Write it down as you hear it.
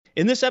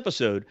In this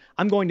episode,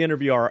 I'm going to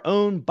interview our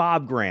own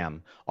Bob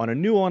Graham on a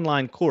new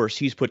online course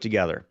he's put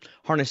together,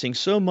 harnessing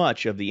so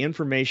much of the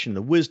information and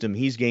the wisdom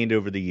he's gained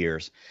over the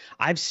years.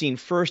 I've seen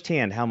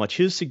firsthand how much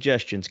his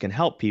suggestions can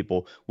help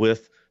people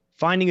with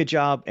finding a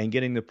job and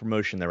getting the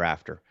promotion they're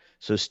after.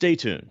 So stay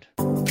tuned.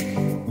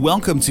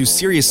 Welcome to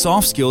Serious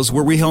Soft Skills,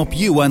 where we help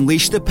you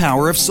unleash the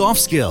power of soft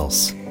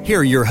skills.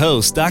 Here are your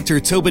hosts, Dr.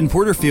 Tobin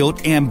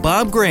Porterfield and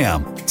Bob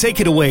Graham. Take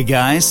it away,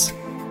 guys.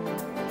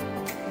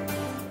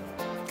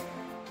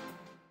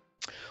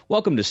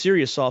 Welcome to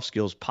Serious Soft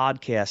Skills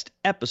Podcast,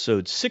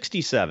 episode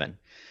 67.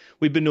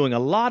 We've been doing a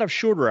lot of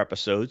shorter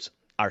episodes,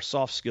 our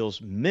soft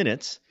skills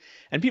minutes,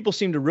 and people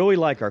seem to really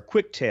like our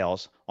quick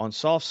tales on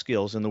soft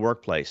skills in the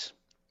workplace.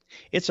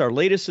 It's our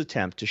latest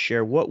attempt to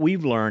share what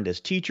we've learned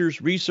as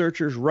teachers,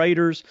 researchers,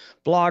 writers,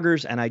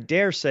 bloggers, and I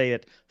dare say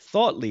it,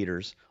 thought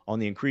leaders on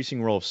the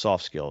increasing role of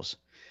soft skills.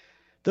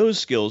 Those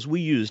skills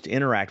we use to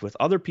interact with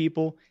other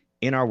people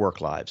in our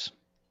work lives.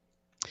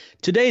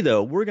 Today,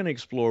 though, we're going to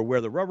explore where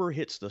the rubber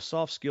hits the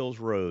soft skills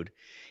road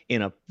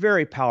in a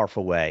very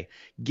powerful way.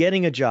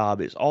 Getting a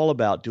job is all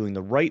about doing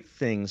the right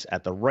things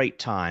at the right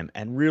time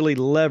and really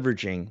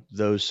leveraging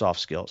those soft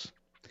skills.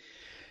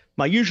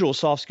 My usual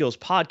Soft Skills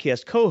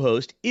Podcast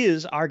co-host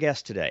is our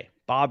guest today,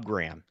 Bob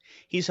Graham.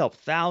 He's helped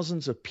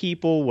thousands of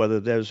people, whether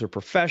those are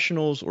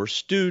professionals or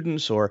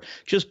students or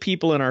just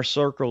people in our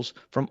circles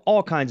from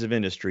all kinds of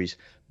industries,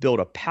 build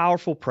a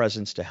powerful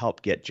presence to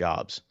help get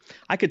jobs.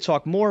 I could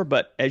talk more,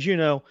 but as you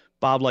know,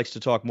 Bob likes to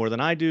talk more than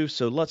I do,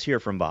 so let's hear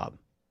from Bob.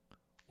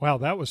 Wow,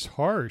 that was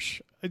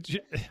harsh.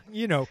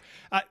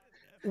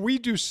 We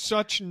do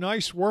such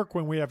nice work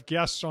when we have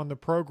guests on the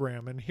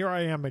program, and here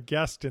I am a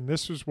guest, and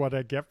this is what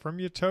I get from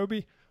you,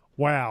 Toby?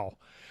 Wow.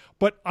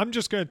 But I'm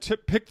just going to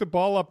pick the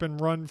ball up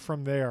and run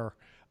from there.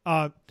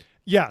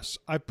 Yes,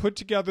 I put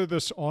together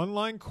this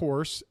online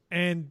course,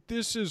 and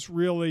this is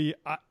really,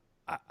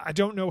 I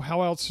don't know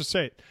how else to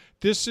say it.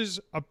 This is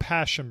a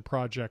passion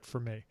project for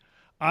me.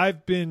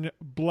 I've been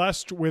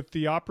blessed with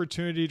the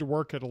opportunity to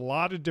work at a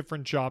lot of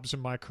different jobs in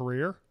my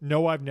career.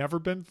 No, I've never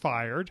been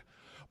fired,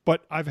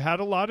 but I've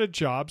had a lot of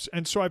jobs,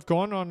 and so I've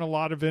gone on a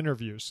lot of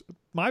interviews.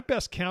 My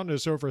best count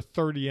is over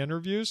 30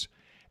 interviews,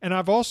 and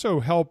I've also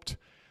helped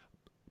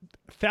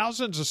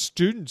thousands of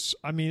students.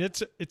 I mean,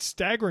 it's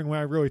staggering when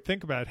I really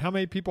think about it, how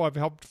many people I've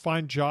helped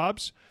find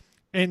jobs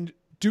and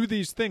do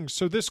these things.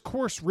 So this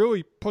course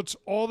really puts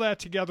all that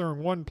together in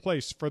one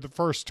place for the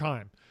first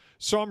time.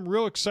 So I'm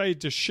real excited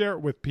to share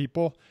it with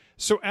people.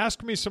 So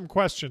ask me some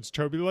questions,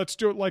 Toby. Let's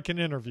do it like an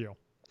interview.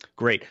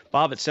 Great.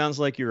 Bob, it sounds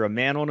like you're a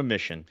man on a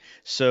mission.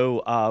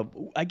 So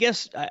I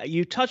guess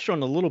you touched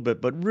on it a little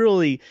bit, but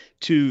really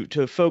to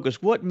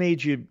focus, what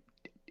made you,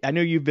 I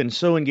know you've been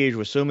so engaged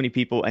with so many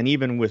people and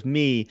even with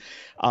me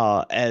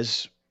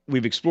as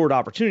we've explored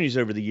opportunities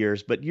over the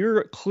years, but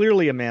you're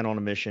clearly a man on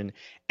a mission.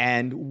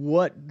 And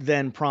what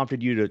then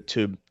prompted you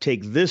to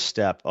take this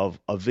step of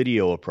a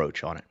video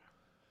approach on it?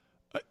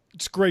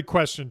 It's a great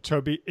question,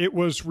 Toby. It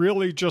was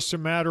really just a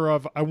matter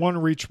of I want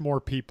to reach more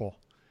people.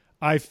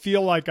 I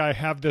feel like I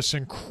have this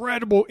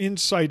incredible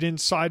insight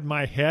inside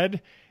my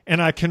head,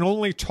 and I can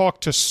only talk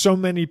to so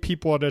many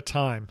people at a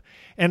time.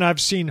 And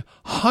I've seen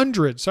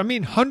hundreds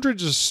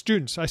of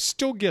students. I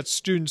still get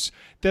students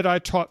that I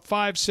taught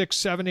 5, 6,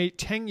 7, 8,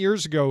 10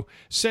 years ago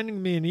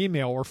sending me an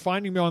email or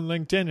finding me on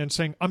LinkedIn and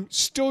saying, I'm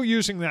still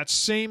using that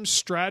same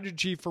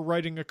strategy for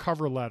writing a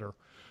cover letter.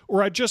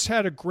 Or I just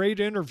had a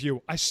great interview.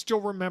 I still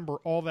remember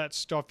all that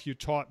stuff you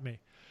taught me.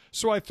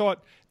 So I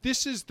thought,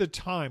 this is the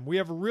time. We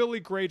have a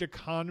really great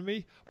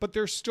economy, but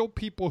there's still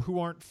people who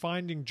aren't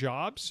finding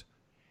jobs.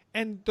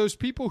 And those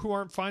people who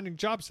aren't finding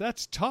jobs,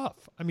 that's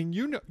tough. I mean,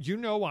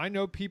 I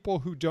know people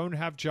who don't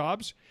have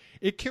jobs.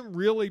 It can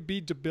really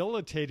be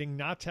debilitating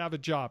not to have a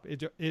job.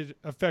 It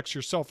affects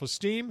your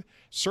self-esteem,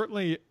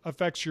 certainly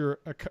affects your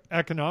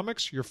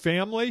economics, your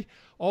family,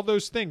 all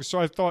those things. So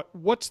I thought,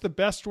 what's the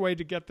best way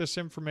to get this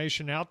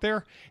information out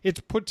there?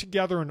 It's put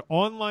together an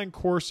online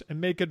course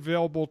and make it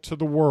available to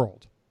the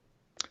world.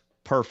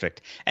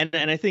 Perfect. And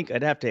I think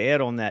I'd have to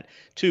add on that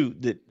too,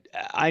 that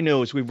I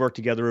know as we've worked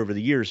together over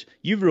the years,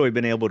 you've really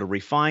been able to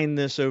refine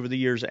this over the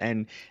years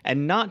and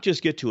not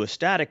just get to a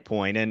static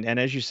point. And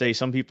as you say,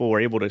 some people were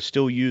able to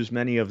still use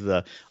many of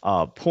the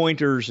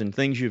pointers and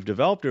things you've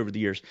developed over the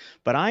years.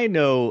 But I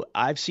know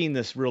I've seen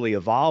this really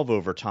evolve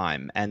over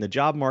time and the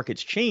job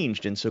market's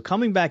changed. And so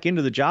coming back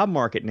into the job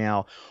market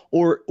now,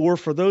 or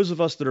for those of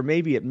us that are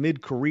maybe at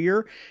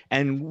mid-career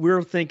and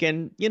we're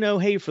thinking,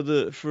 hey, for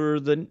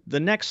the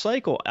next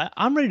cycle,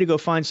 I'm ready to go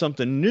find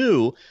something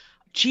new.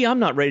 Gee, I'm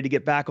not ready to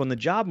get back on the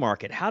job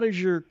market. How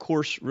does your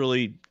course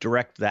really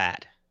direct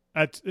that?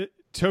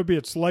 Toby,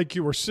 it's like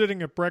you were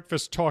sitting at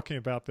breakfast talking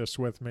about this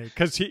with me,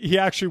 because he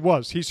actually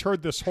was. He's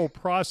heard this whole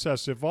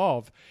process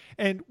evolve.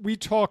 And we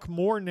talk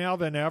more now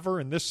than ever,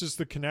 and this is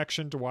the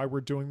connection to why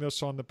we're doing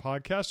this on the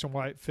podcast and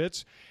why it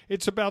fits.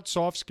 It's about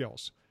soft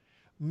skills.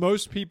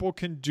 most people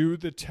can do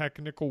the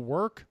technical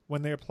work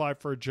when they apply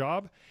for a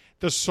job.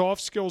 The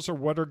soft skills are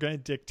what are going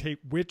to dictate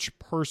which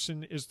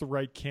person is the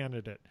right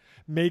candidate,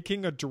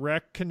 making a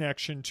direct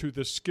connection to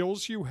the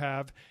skills you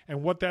have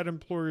and what that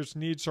employer's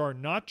needs are,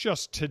 not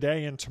just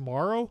today and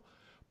tomorrow,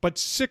 but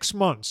 6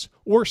 months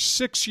or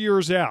 6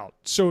 years out.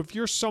 So if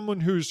you're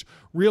someone who's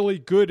really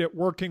good at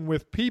working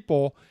with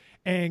people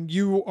and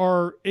you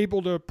are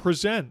able to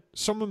present,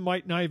 someone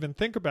might not even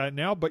think about it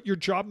now, but your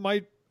job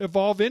might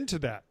evolve into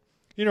that.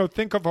 You know,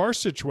 think of our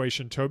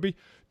situation, Toby.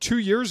 2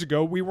 years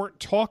ago, we weren't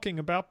talking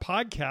about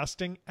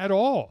podcasting at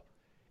all.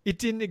 It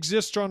didn't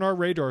exist on our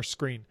radar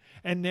screen.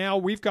 And now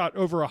we've got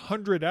over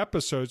 100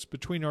 episodes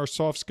between our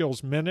Soft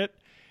Skills Minute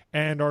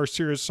and our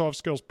Serious Soft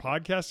Skills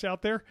podcast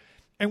out there.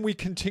 And we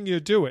continue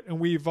to do it and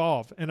we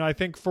evolve. And I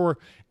think for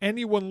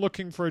anyone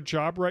looking for a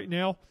job right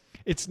now,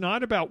 it's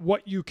not about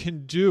what you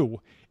can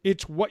do.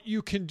 It's what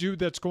you can do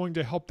that's going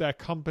to help that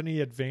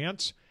company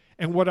advance.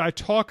 And what I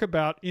talk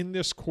about in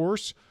this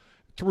course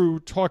through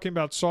talking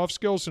about soft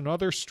skills and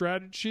other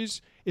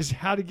strategies is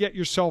how to get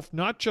yourself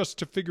not just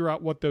to figure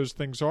out what those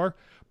things are,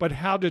 but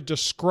how to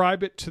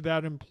describe it to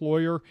that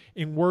employer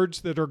in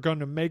words that are going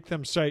to make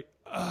them say,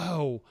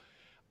 oh,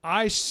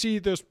 I see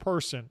this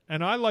person.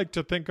 And I like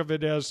to think of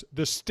it as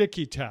the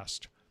sticky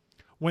test.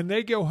 When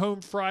they go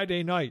home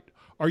Friday night,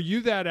 are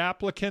you that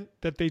applicant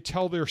that they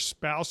tell their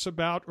spouse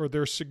about or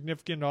their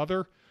significant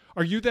other?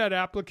 Are you that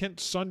applicant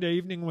Sunday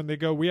evening when they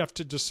go, we have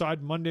to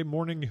decide Monday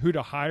morning who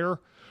to hire?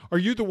 Are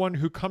you the one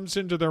who comes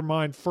into their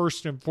mind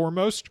first and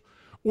foremost?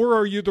 Or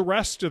are you the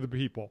rest of the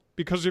people?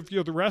 Because if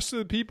you're the rest of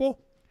the people,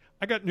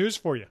 I got news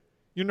for you.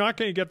 You're not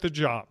going to get the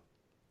job.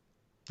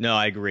 No,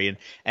 I agree.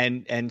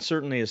 And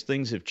certainly as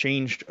things have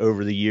changed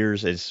over the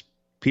years, as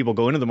people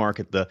go into the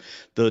market,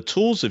 the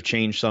tools have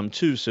changed some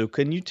too. So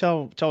can you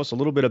tell us a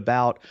little bit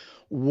about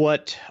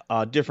what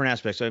different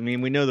aspects? I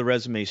mean, we know the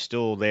resume is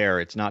still there.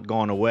 It's not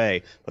gone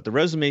away, but the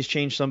resume's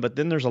changed some. But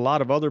then there's a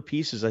lot of other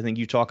pieces I think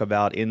you talk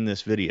about in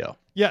this video.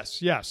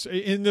 Yes.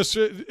 In this,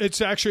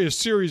 it's actually a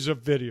series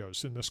of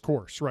videos in this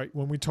course, right?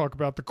 When we talk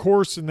about the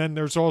course, and then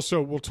there's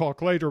also, we'll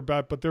talk later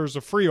about, but there's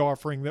a free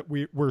offering that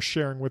we're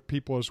sharing with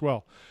people as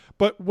well.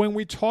 But when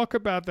we talk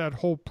about that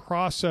whole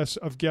process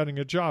of getting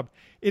a job,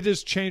 it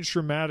has changed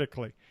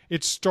dramatically.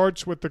 It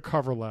starts with the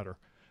cover letter.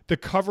 The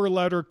cover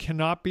letter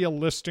cannot be a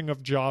listing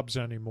of jobs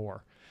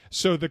anymore.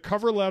 So the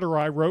cover letter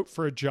I wrote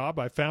for a job,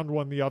 I found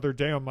one the other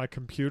day on my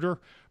computer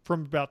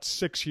from about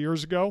 6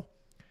 years ago.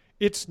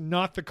 It's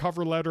not the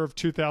cover letter of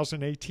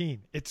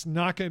 2018. It's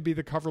not going to be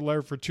the cover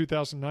letter for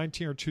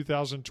 2019 or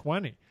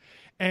 2020.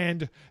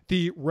 And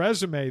the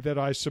resume that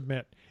I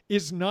submit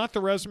is not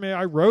the resume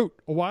I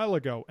wrote a while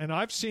ago. And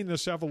I've seen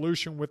this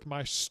evolution with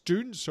my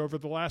students over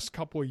the last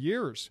couple of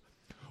years.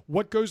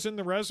 What goes in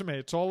the resume?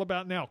 It's all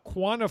about now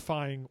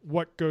quantifying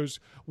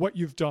what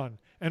you've done,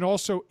 and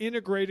also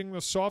integrating the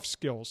soft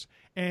skills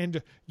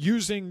and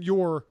using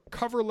your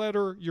cover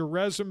letter, your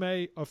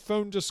resume, a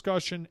phone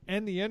discussion,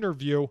 and the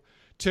interview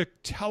to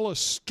tell a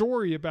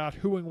story about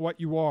who and what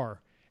you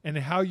are and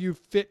how you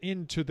fit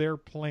into their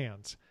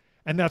plans.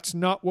 And that's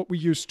not what we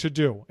used to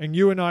do. And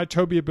you and I,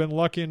 Toby, have been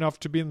lucky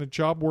enough to be in the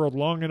job world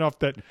long enough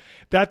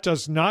that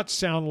does not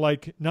sound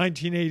like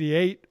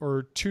 1988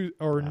 or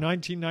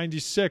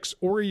 1996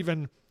 or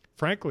even,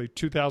 frankly,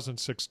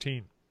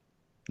 2016.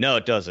 No,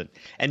 it doesn't.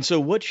 And so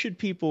what should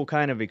people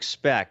kind of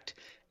expect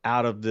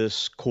out of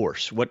this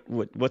course?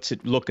 What's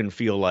it look and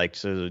feel like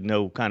to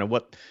know kind of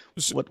what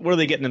are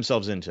they getting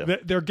themselves into?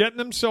 They're getting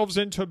themselves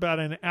into about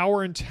an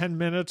hour and 10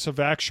 minutes of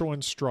actual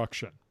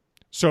instruction.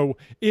 So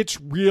it's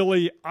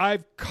really,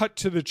 I've cut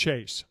to the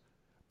chase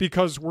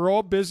because we're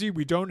all busy.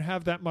 We don't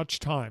have that much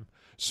time.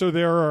 So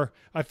there are,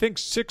 I think,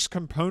 6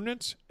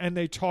 components, and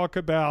they talk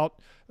about,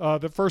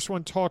 the first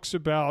one talks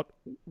about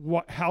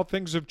how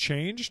things have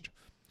changed.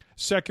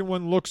 Second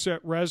one looks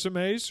at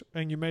resumes,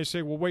 and you may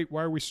say, well, wait,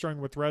 why are we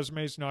starting with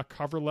resumes, not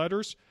cover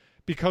letters?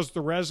 Because the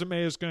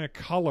resume is going to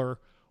color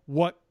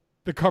what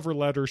the cover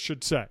letter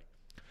should say.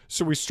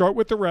 So we start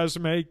with the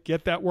resume,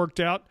 get that worked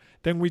out.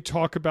 Then we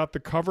talk about the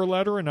cover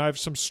letter, and I have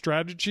some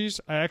strategies.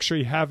 I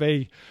actually have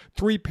a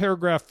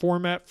 3-paragraph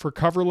format for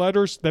cover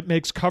letters that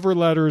makes cover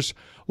letters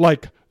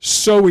like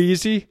so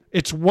easy.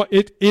 It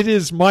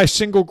is my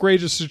single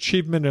greatest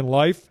achievement in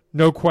life,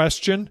 no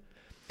question.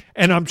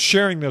 And I'm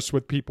sharing this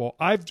with people.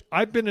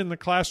 I've been in the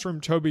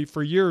classroom, Toby,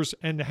 for years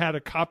and had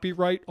a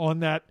copyright on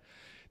that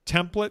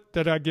template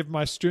that I give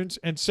my students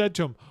and said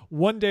to them,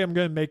 one day I'm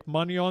going to make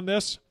money on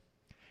this.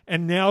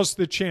 And now's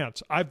the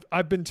chance.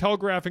 I've been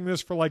telegraphing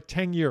this for like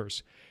 10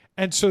 years.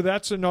 And so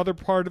that's another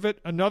part of it.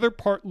 Another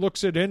part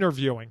looks at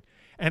interviewing.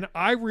 And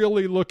I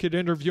really look at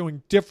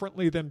interviewing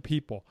differently than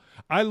people.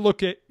 I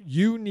look at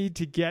you need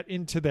to get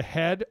into the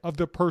head of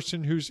the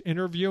person who's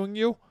interviewing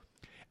you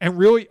and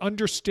really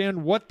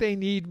understand what they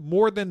need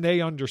more than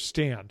they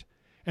understand.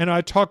 And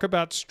I talk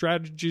about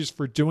strategies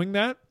for doing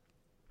that,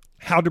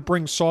 how to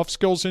bring soft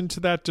skills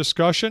into that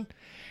discussion,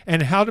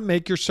 and how to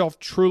make yourself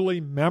truly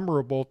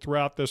memorable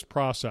throughout this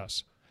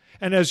process.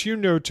 And as you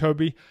know,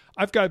 Toby,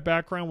 I've got a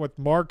background with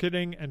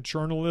marketing and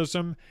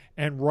journalism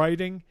and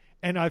writing,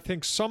 And I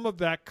think some of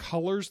that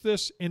colors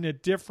this in a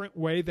different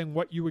way than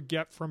what you would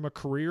get from a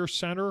career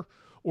center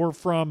or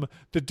from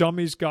the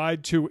Dummy's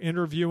Guide to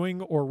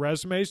Interviewing or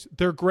Resumes.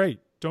 They're great,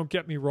 don't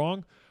get me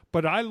wrong.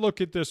 But I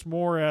look at this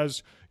more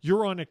as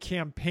you're on a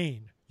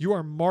campaign. You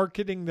are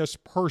marketing this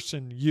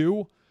person,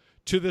 you,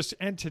 to this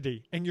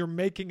entity, and you're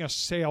making a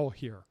sale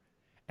here.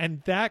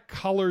 And that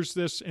colors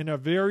this in a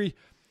very,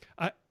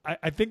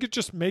 I think it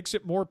just makes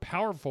it more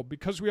powerful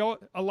because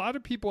a lot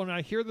of people, and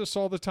I hear this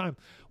all the time,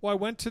 well, I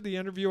went to the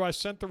interview, I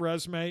sent the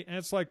resume, and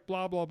it's like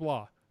blah, blah,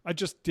 blah. I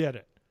just did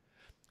it.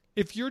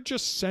 If you're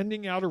just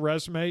sending out a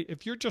resume,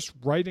 if you're just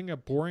writing a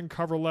boring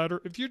cover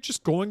letter, if you're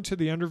just going to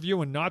the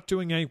interview and not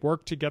doing any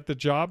work to get the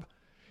job,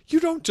 you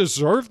don't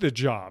deserve the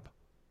job.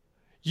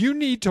 You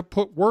need to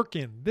put work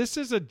in. This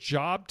is a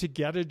job to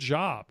get a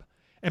job.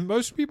 And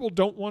most people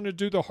don't want to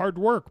do the hard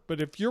work.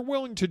 But if you're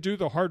willing to do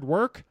the hard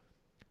work,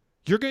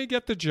 you're going to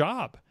get the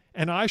job.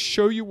 And I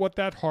show you what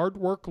that hard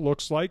work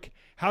looks like,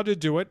 how to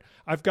do it.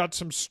 I've got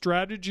some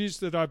strategies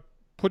that I've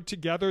put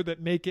together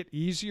that make it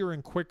easier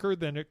and quicker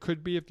than it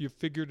could be if you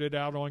figured it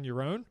out on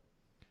your own.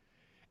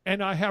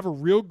 And I have a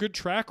real good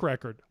track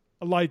record.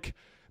 Like,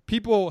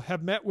 people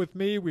have met with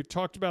me. We've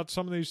talked about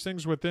some of these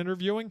things with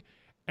interviewing,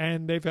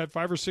 and they've had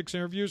 5 or 6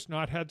 interviews,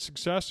 not had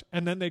success.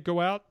 And then they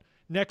go out,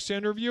 next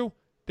interview,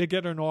 they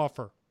get an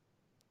offer.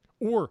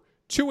 Or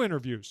 2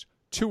 interviews,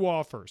 2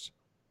 offers.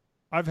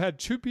 I've had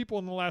 2 people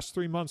in the last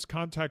 3 months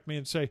contact me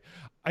and say,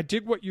 I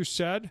did what you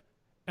said,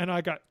 and I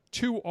got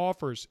 2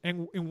 offers.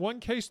 And in one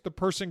case, the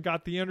person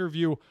got the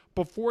interview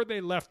before they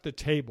left the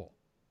table.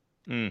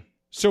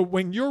 So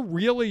when you're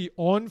really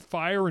on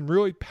fire and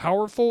really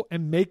powerful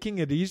and making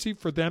it easy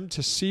for them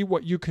to see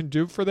what you can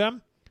do for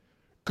them,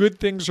 good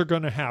things are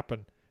going to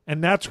happen.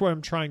 And that's what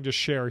I'm trying to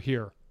share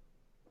here.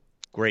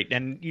 Great.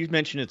 And you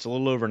mentioned it's a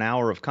little over an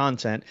hour of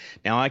content.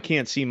 Now, I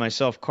can't see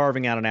myself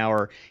carving out an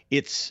hour.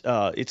 It's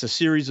a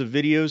series of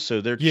videos, so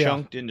they're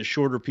chunked into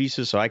shorter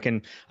pieces. So I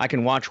can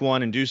watch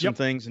one and do some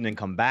things and then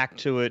come back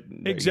to it.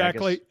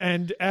 Exactly.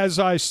 And as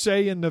I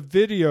say in the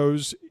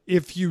videos,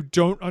 if you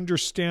don't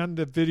understand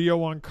the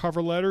video on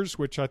cover letters,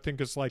 which I think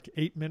is like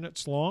 8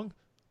 minutes long,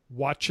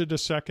 watch it a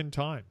second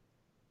time.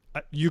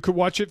 You could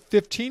watch it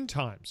 15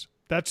 times.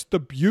 That's the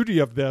beauty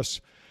of this.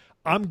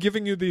 I'm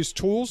giving you these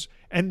tools,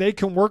 and they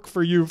can work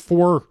for you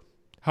for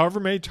however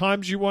many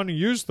times you want to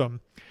use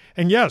them.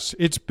 And yes,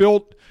 it's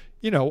built,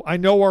 I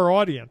know our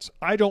audience.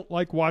 I don't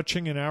like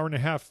watching an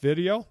 1.5-hour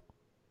video,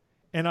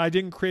 and I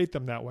didn't create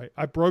them that way.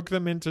 I broke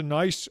them into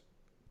nice,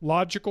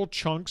 logical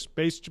chunks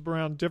based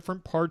around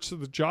different parts of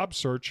the job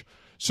search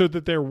so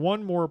that they're,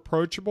 1, more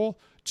approachable,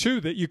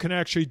 2, that you can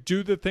actually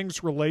do the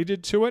things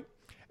related to it.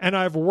 And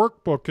I have a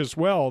workbook as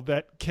well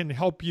that can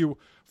help you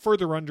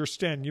further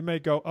understand. You may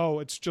go, oh,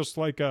 it's just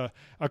like a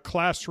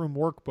classroom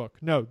workbook.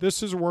 No,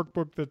 this is a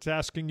workbook that's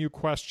asking you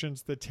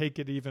questions that take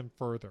it even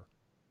further.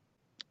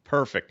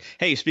 Perfect.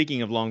 Hey,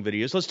 speaking of long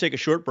videos, let's take a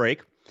short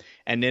break,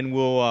 and then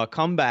we'll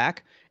come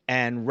back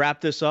and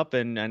wrap this up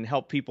and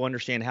help people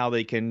understand how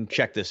they can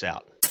check this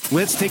out.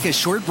 Let's take a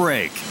short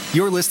break.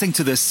 You're listening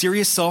to the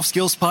Serious Soft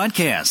Skills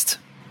Podcast.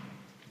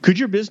 Could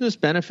your business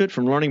benefit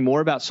from learning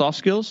more about soft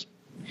skills?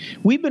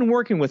 We've been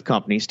working with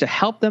companies to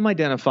help them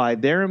identify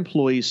their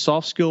employees'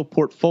 soft skill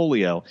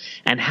portfolio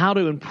and how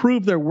to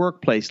improve their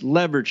workplace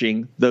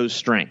leveraging those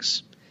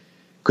strengths.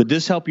 Could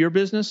this help your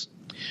business?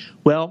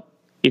 Well,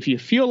 if you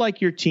feel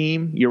like your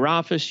team, your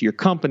office, your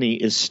company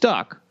is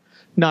stuck,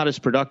 not as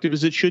productive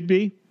as it should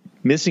be,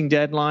 missing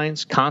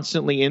deadlines,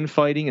 constantly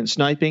infighting and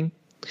sniping,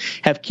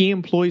 have key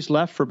employees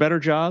left for better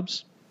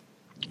jobs?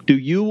 Do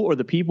you or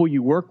the people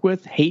you work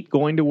with hate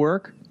going to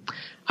work?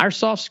 Our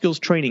soft skills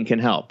training can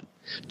help.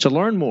 To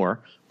learn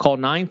more, call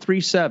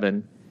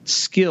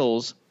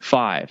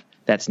 937-SKILLS-5.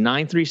 That's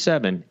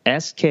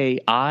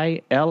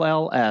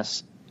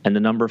 937-SKILLS and the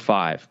number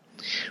 5.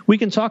 We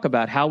can talk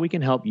about how we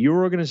can help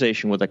your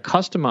organization with a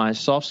customized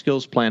soft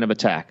skills plan of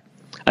attack.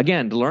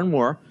 Again, to learn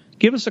more,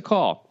 give us a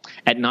call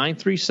at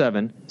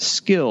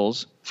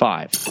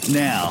 937-SKILLS-5.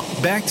 Now,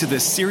 back to the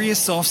Serious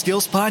Soft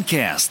Skills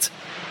Podcast.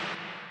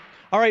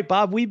 All right,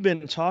 Bob, we've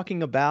been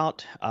talking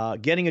about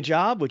getting a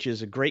job, which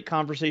is a great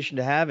conversation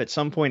to have. At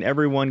some point,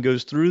 everyone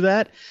goes through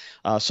that.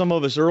 Some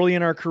of us early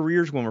in our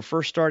careers when we're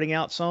first starting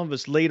out, some of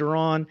us later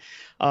on.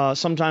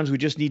 Sometimes we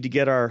just need to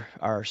get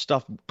our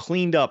stuff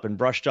cleaned up and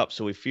brushed up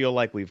so we feel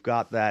like we've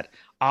got that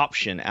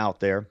option out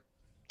there.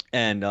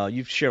 And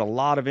you've shared a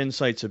lot of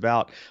insights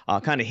about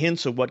kind of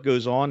hints of what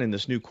goes on in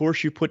this new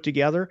course you put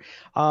together.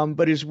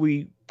 But as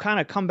we kind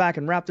of come back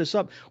and wrap this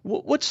up,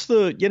 what's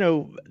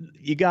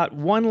you got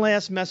one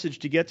last message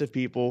to get to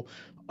people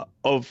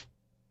of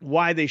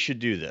why they should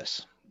do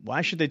this?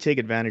 Why should they take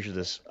advantage of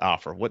this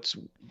offer? What's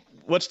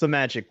the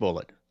magic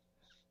bullet?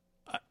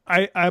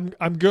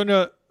 I'm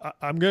gonna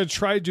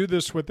try to do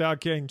this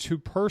without getting too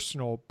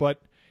personal,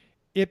 but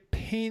it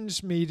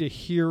pains me to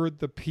hear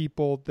the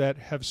people that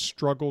have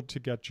struggled to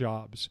get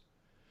jobs.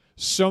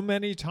 So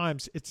many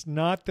times, it's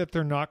not that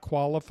they're not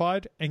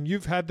qualified, and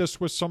you've had this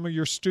with some of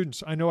your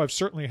students. I know I've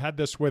certainly had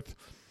this with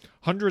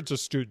hundreds of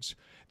students.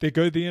 They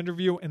go to the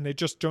interview and they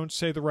just don't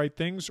say the right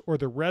things, or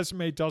the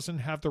resume doesn't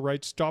have the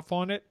right stuff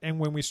on it. And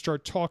when we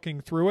start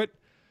talking through it,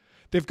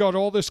 they've got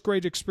all this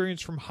great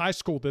experience from high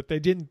school that they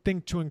didn't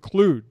think to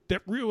include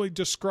that really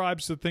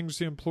describes the things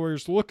the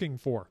employer's looking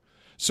for.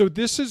 So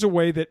this is a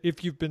way that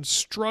if you've been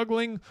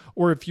struggling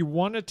or if you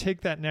want to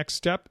take that next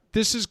step,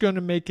 this is going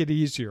to make it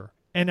easier.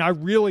 And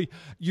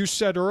you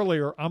said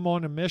earlier, I'm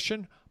on a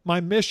mission. My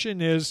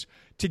mission is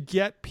to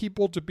get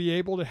people to be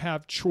able to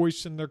have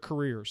choice in their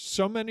careers.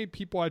 So many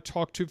people I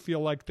talk to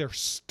feel like they're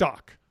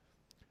stuck.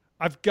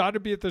 I've got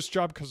to be at this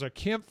job because I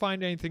can't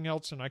find anything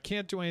else and I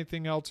can't do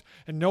anything else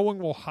and no one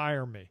will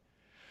hire me.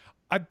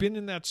 I've been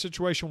in that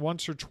situation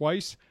once or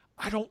twice.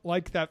 I don't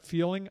like that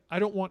feeling. I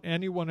don't want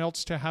anyone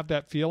else to have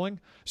that feeling.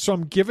 So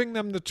I'm giving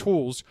them the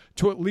tools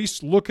to at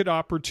least look at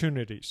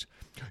opportunities.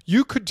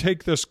 You could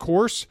take this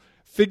course,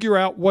 figure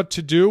out what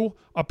to do,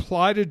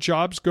 apply to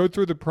jobs, go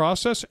through the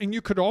process, and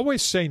you could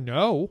always say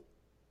no.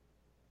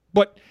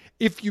 But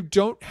if you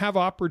don't have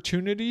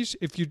opportunities,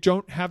 if you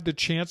don't have the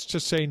chance to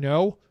say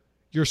no,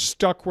 you're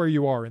stuck where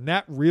you are. And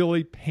that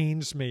really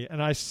pains me.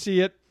 And I see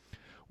it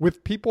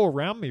with people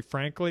around me,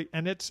 frankly,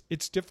 and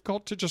it's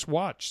difficult to just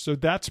watch. So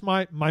that's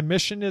my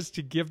mission, is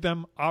to give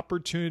them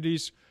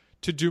opportunities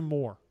to do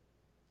more.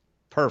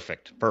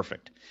 Perfect.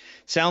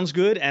 Sounds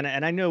good.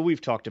 And I know we've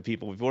talked to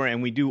people before,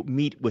 and we do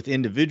meet with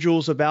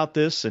individuals about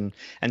this, and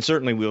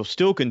certainly we'll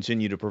still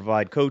continue to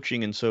provide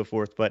coaching and so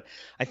forth. But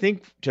I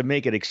think to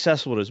make it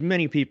accessible to as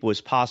many people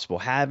as possible,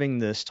 having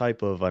this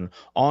type of an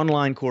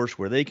online course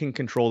where they can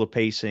control the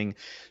pacing,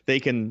 they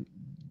can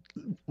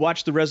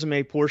watch the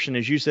resume portion,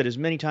 as you said, as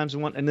many times as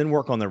they want, and then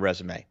work on their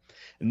resume,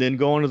 and then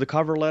go on to the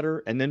cover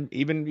letter, and then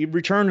even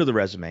return to the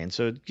resume. And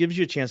so it gives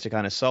you a chance to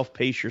kind of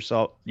self-pace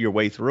your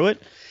way through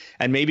it,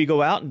 and maybe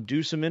go out and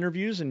do some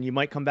interviews, and you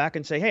might come back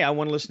and say, hey, I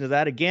want to listen to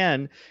that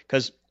again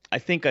because I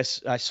think I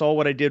saw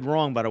what I did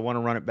wrong, but I want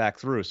to run it back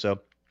through. So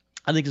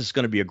I think this is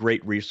going to be a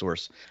great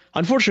resource.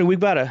 Unfortunately, we've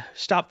got to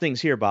stop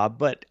things here, Bob,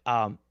 but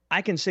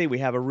I can say we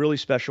have a really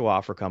special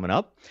offer coming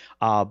up.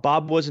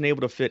 Bob wasn't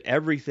able to fit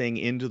everything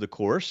into the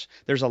course.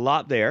 There's a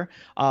lot there,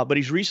 but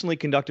he's recently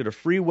conducted a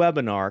free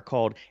webinar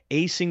called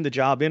Acing the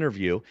Job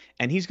Interview,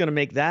 and he's going to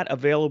make that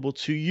available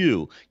to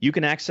you. You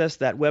can access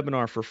that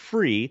webinar for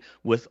free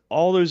with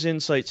all those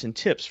insights and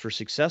tips for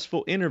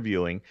successful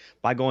interviewing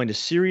by going to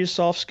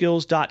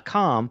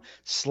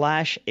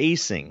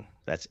SeriousSoftSkills.com/acing.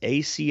 That's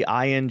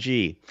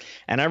ACING.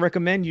 And I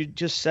recommend you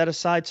just set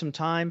aside some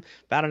time,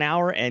 about an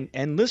hour,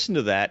 and listen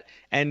to that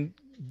and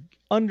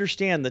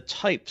understand the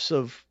types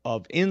of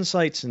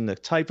insights and the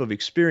type of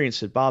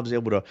experience that Bob's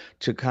able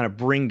to kind of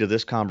bring to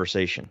this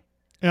conversation.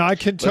 And I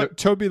can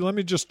Toby, let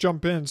me just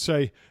jump in and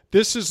say,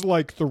 this is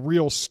like the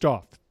real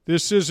stuff.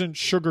 This isn't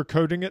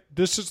sugarcoating it.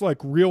 This is like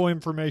real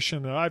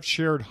information that I've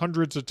shared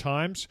hundreds of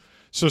times.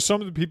 So some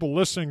of the people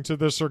listening to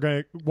this are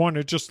going to want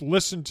to just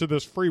listen to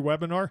this free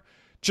webinar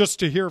just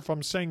to hear if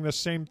I'm saying the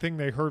same thing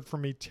they heard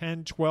from me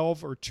 10,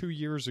 12, or 2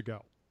 years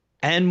ago.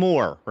 And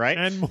more, right?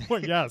 And more,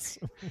 yes.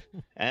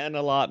 And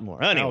a lot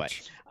more. Anyway,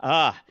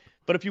 but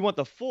if you want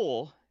the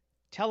full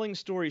Telling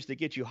Stories That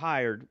Get You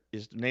Hired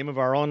is the name of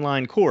our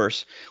online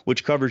course,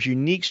 which covers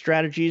unique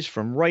strategies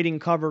from writing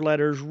cover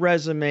letters,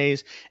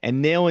 resumes,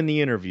 and nailing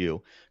the interview.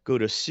 Go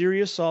to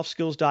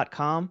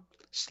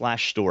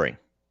SeriousSoftSkills.com/story.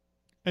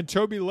 And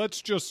Toby,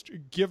 let's just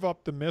give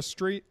up the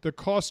mystery. The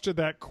cost of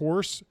that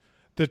course,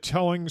 the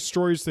Telling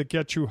Stories That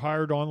Get You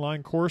Hired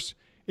online course,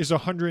 is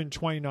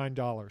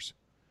 $129.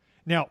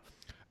 Now,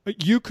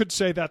 you could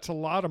say that's a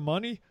lot of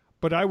money,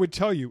 but I would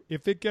tell you,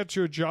 if it gets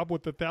you a job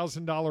with a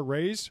 $1,000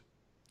 raise,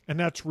 and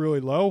that's really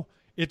low,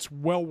 it's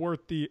well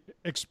worth the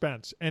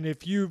expense. And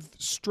if you've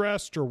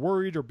stressed or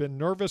worried or been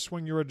nervous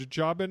when you're at a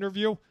job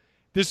interview,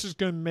 this is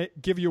going to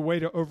give you a way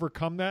to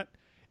overcome that.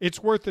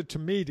 It's worth it to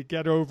me to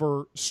get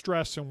over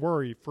stress and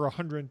worry for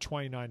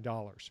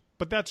 $129.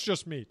 But that's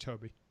just me,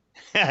 Toby.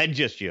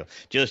 Just you.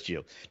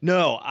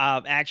 No,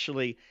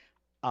 actually,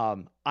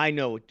 I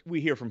know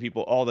we hear from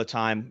people all the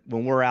time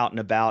when we're out and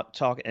about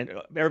talking, and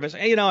everybody's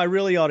saying, I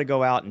really ought to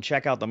go out and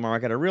check out the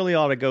market. I really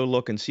ought to go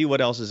look and see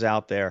what else is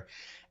out there.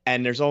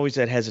 And there's always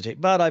that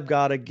hesitate, but I've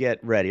got to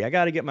get ready. I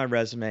got to get my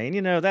resume.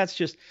 And, that's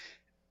just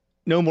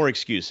no more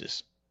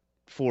excuses.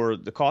 For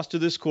the cost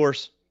of this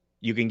course,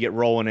 you can get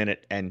rolling in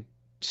it and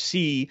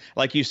see,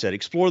 like you said,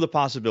 explore the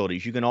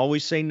possibilities. You can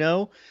always say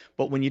no,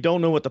 but when you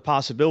don't know what the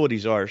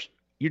possibilities are,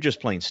 you're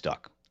just plain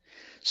stuck.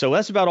 So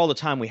that's about all the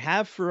time we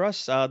have for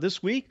us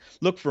this week.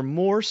 Look for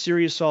more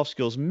Serious Soft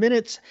Skills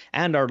Minutes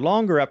and our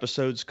longer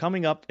episodes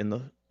coming up in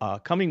the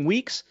coming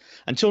weeks.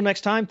 Until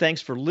next time, thanks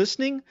for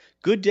listening.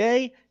 Good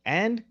day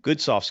and good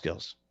soft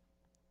skills.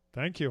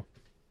 Thank you.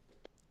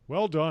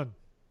 Well done.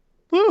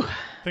 Woo.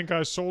 Think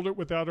I sold it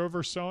without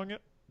overselling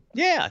it?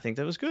 Yeah, I think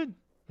that was good.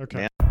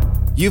 Okay. Yeah.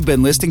 You've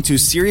been listening to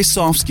Serious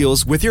Soft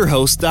Skills with your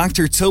hosts,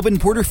 Dr. Tobin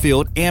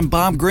Porterfield and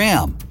Bob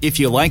Graham. If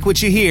you like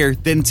what you hear,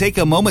 then take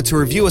a moment to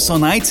review us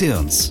on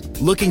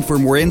iTunes. Looking for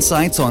more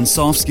insights on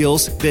soft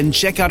skills? Then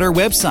check out our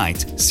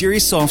website,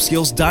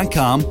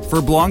 SeriousSoftSkills.com,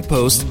 for blog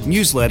posts,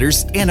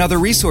 newsletters, and other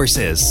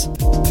resources.